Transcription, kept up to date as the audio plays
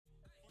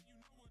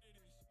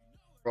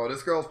Bro,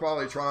 this girl's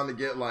probably trying to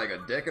get like a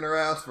dick in her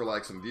ass for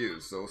like some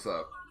views. So what's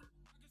up?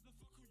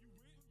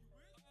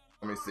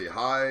 Let me see.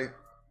 Hi.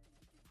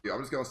 Yeah,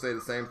 I'm just gonna say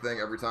the same thing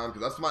every time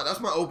because that's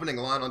my opening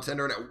line on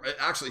Tinder, and it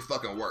actually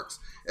fucking works.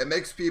 It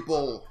makes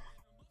people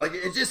like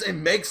it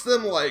makes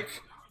them like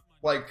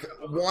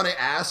want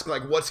to ask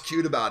like what's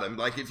cute about him.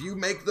 Like if you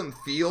make them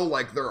feel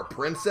like they're a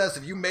princess,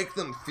 if you make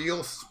them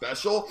feel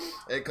special,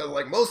 because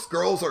like most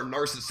girls are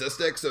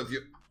narcissistic, so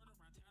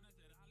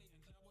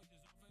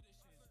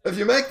if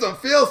you make them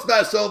feel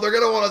special, they're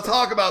gonna want to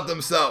talk about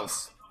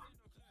themselves.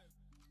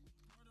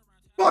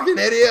 Fucking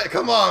idiot!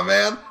 Come on,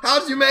 man.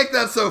 How'd you make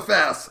that so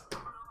fast?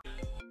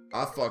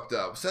 I fucked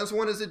up. Since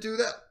when does it do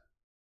that?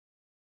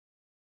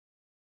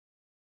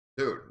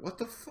 Dude, what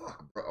the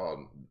fuck,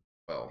 bro?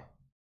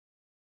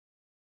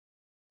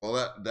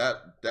 Well,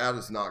 that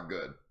is not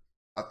good.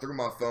 I threw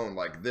my phone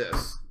like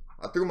this.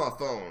 I threw my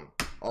phone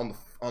on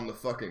the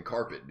fucking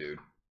carpet, dude.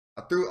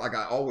 I threw it like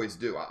I always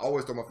do. I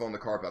always throw my phone on the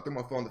carpet. I threw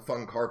my phone on the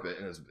fucking carpet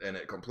and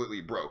it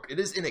completely broke. It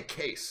is in a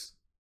case.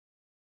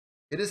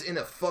 It is in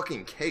a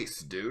fucking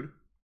case, dude.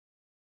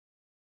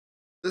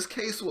 This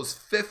case was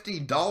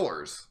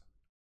 $50.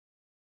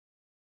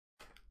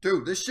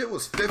 Dude, this shit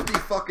was $50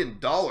 fucking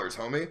dollars,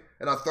 homie.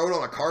 And I throw it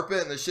on a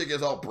carpet and this shit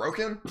gets all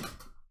broken?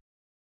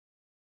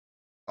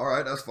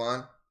 Alright, that's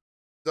fine.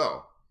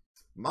 So,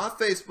 my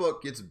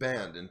Facebook gets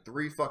banned in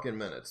 3 fucking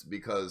minutes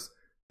because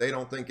they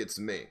don't think it's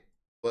me.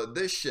 But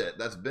this shit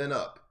that's been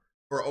up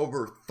for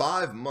over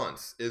 5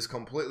 months is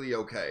completely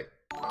okay.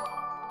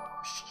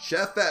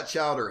 Chef at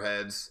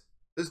Chowderheads.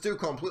 This dude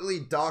completely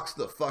doxed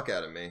the fuck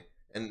out of me.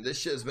 And this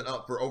shit has been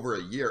up for over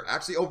a year.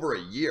 Actually, over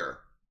a year.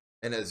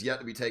 And has yet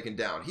to be taken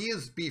down. He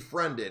has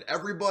befriended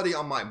everybody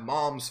on my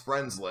mom's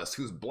friends list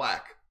who's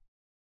black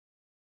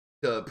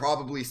to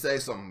probably say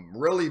some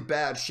really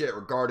bad shit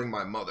regarding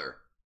my mother.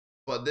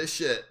 But this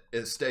shit,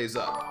 it stays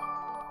up.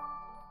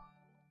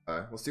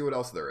 Alright, let's see what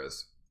else there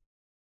is.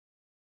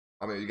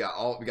 I mean, we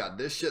got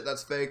this shit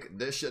that's fake,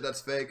 this shit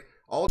that's fake.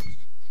 How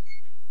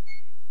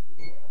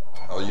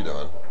are you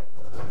doing?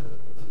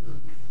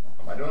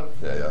 How am I doing?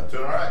 Yeah.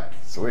 Doing alright.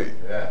 Sweet.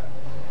 Yeah.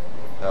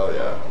 Hell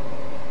yeah.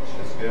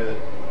 Shit's good.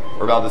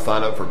 We're about to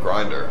sign up for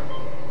Grindr.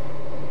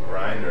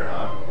 Grindr,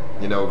 huh?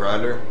 You know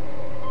Grindr?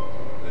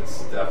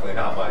 It's definitely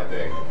not my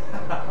thing.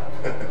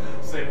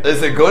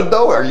 Is it good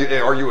though? Are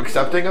you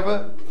accepting of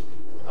it?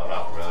 I'm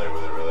not familiar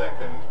with it really. I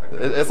couldn't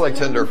It's like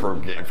Tinder for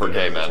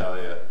gay men. Tell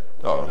you.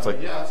 Oh, it's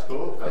like, yeah, that's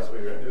cool. That's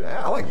what you're gonna do.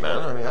 Yeah, I like men.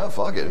 I mean,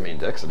 fuck it. I mean,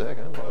 dick's a dick.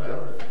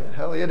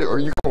 Hell yeah, dude. Are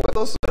you going with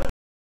us?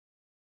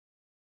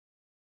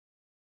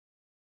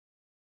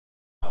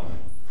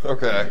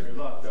 Okay. Good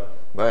luck.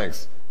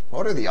 Thanks.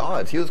 What are the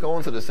odds? He was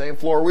going to the same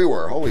floor we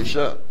were. Holy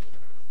shit.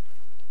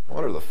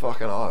 What are the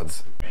fucking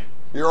odds?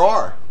 You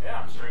are.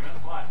 Yeah, I'm streaming.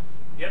 Why?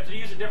 You have to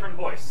use a different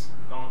voice.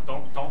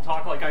 Don't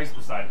talk like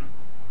IceVODseidon.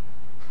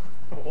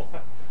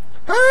 What?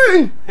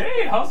 Hey!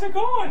 Hey, how's it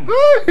going?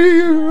 Hey,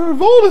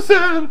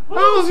 Voldesaid!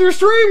 How's your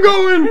stream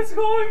going? It's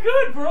going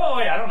good, bro.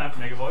 Wait, I don't have to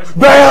make a voice.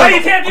 Bam! Hey,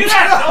 you can't do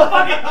that! Don't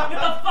fucking get the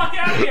fuck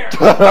out of here!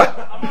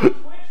 I'm on Twitch,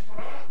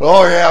 bro.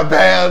 Oh yeah,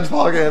 banned,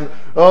 fucking.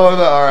 Oh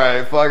no,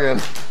 alright,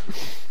 fucking.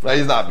 No,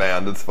 he's not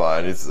banned, it's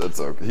fine. It's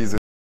okay.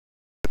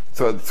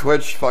 So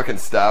Twitch fucking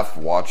staff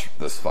watch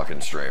this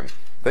fucking stream.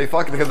 They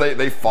fucking, because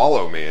they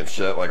follow me and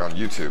shit, like on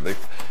YouTube.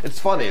 It's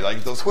funny,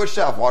 like those Twitch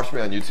staff watch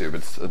me on YouTube.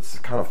 It's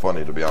kind of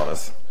funny, to be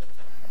honest.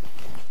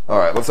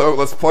 Alright,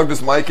 let's plug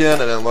this mic in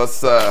and then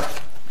let's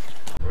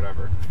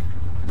whatever.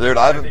 Dude,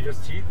 I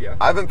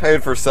haven't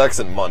paid for sex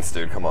in months,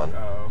 dude. Come on.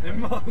 Oh, okay.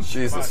 In months.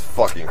 Jesus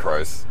fucking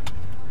Christ.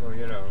 Well,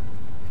 you know.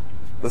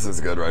 This is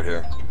good right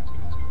here.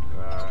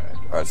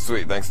 Alright,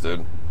 sweet. Thanks,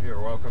 dude. You're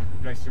welcome.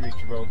 Nice to meet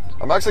you both.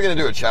 I'm actually gonna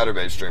do a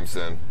Chatterbait stream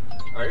soon.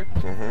 Are you?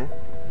 Do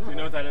you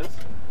know what that is?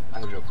 I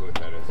have no clue what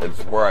that is.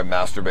 It's where I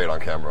masturbate on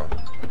camera.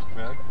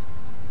 Really?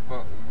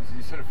 Well,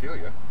 you said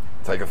Ophelia.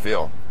 Take a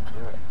feel.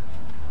 Yeah.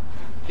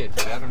 Can't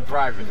do that. I'm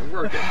driving. I'm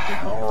working.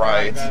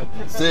 Alright.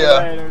 See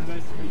ya. Nice to meet you,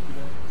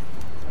 man.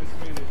 Nice to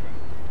meet you,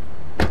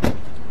 man.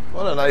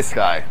 What a nice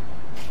guy.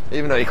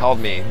 Even though he called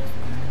me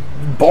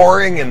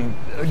boring and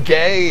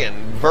gay and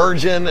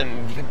virgin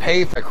and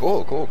pay for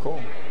cool. Okay,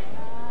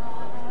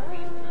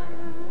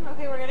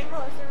 we're getting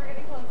closer.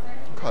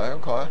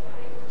 Okay.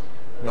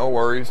 No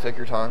worries, take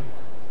your time.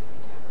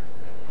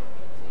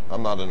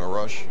 I'm not in a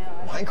rush.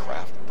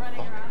 Minecraft. Running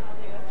around all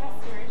day with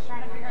customers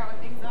trying to figure out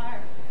what things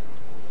are.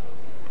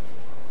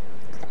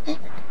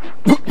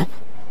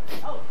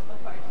 Oh, look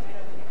far, right over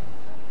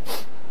here.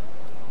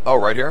 Oh,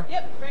 right here?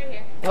 Yep, right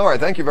here.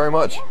 Alright, thank you very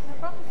much. Yeah, no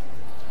problem.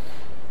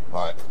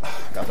 Alright,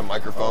 got the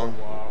microphone.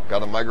 Got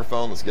the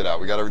microphone, let's get out.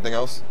 We got everything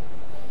else?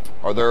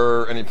 Are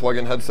there any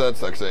plug-in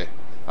headsets? Actually,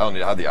 I don't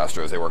need to have the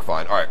Astros, they work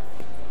fine. Alright.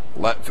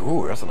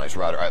 Ooh, that's a nice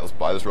rider. Alright, let's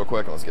buy this real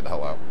quick and let's get the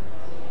hell out.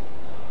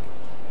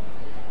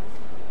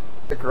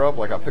 Pick her up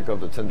like I pick up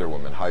the Tinder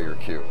woman. Hi, you're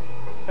cute.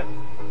 But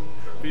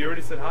you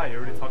already said hi. You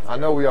already talked to me. I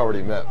know we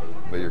already met,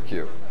 but you're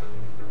cute.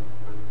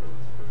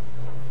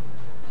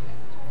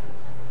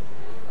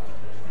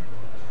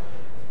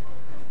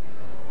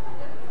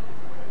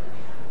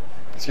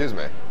 Excuse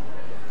me.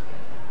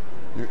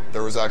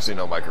 There was actually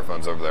no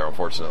microphones over there,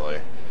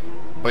 unfortunately.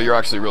 But you're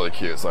actually really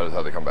cute, so I just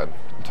had to come back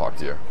and talk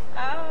to you.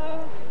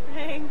 Oh,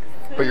 thanks.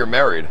 But you're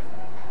married.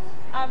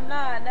 I'm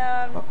not.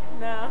 No.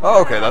 No.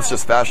 Oh, okay. That's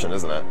just fashion,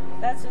 isn't it?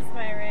 That's just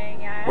my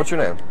ring. Yeah. What's your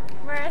name?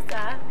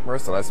 Marissa.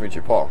 Marissa, nice to meet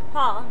you. Paul.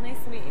 Paul. Nice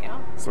to meet you.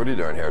 So what are you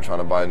doing here? Trying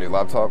to buy a new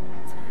laptop?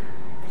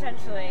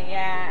 Potentially,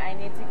 yeah. I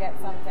need to get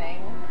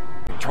something.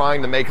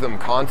 Trying to make them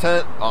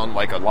content on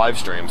like a live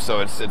stream, so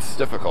it's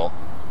difficult.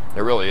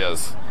 It really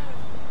is.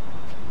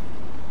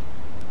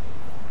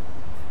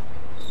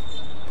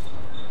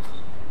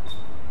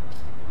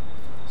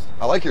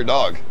 I like your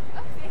dog.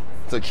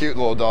 It's a cute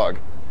little dog.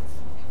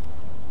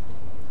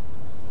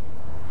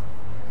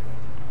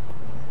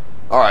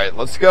 Alright,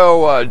 let's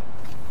go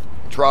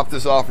drop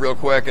this off real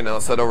quick and then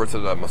let's head over to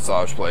the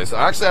massage place.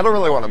 Actually, I don't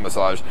really want a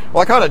massage.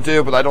 Well, I kind of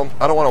do, but I don't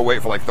want to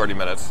wait for like 30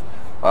 minutes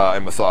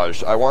in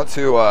massage. I want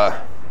to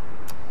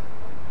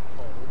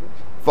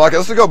fuck it,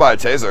 let's just go buy a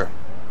taser.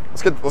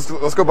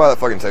 Let's go buy that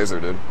fucking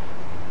taser, dude.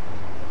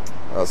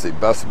 Let's see,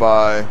 Best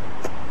Buy.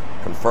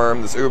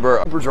 Confirm this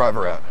Uber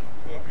driver at.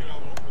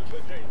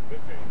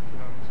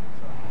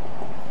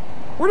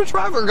 Where'd the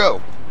driver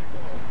go?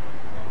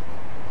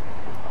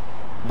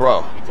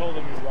 Bro. You told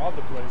him you robbed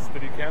the place.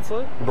 Did he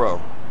cancel it?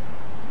 Bro.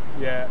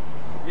 Yeah.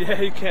 Yeah,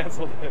 he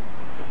canceled it.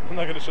 I'm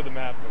not gonna show the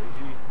map, but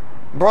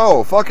he...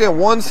 Bro, fucking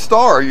 1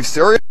 star. Are you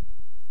serious?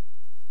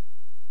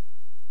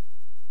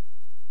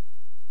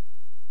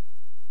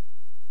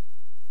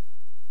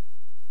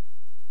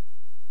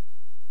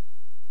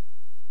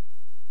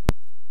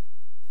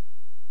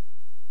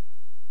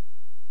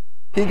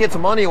 He gets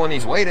money when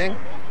he's waiting.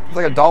 It's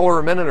like $1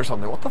 a minute or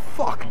something. What the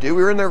fuck, dude?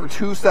 We were in there for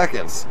 2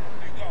 seconds.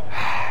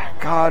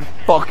 God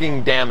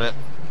fucking damn it.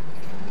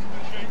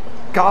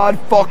 God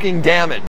fucking damn it.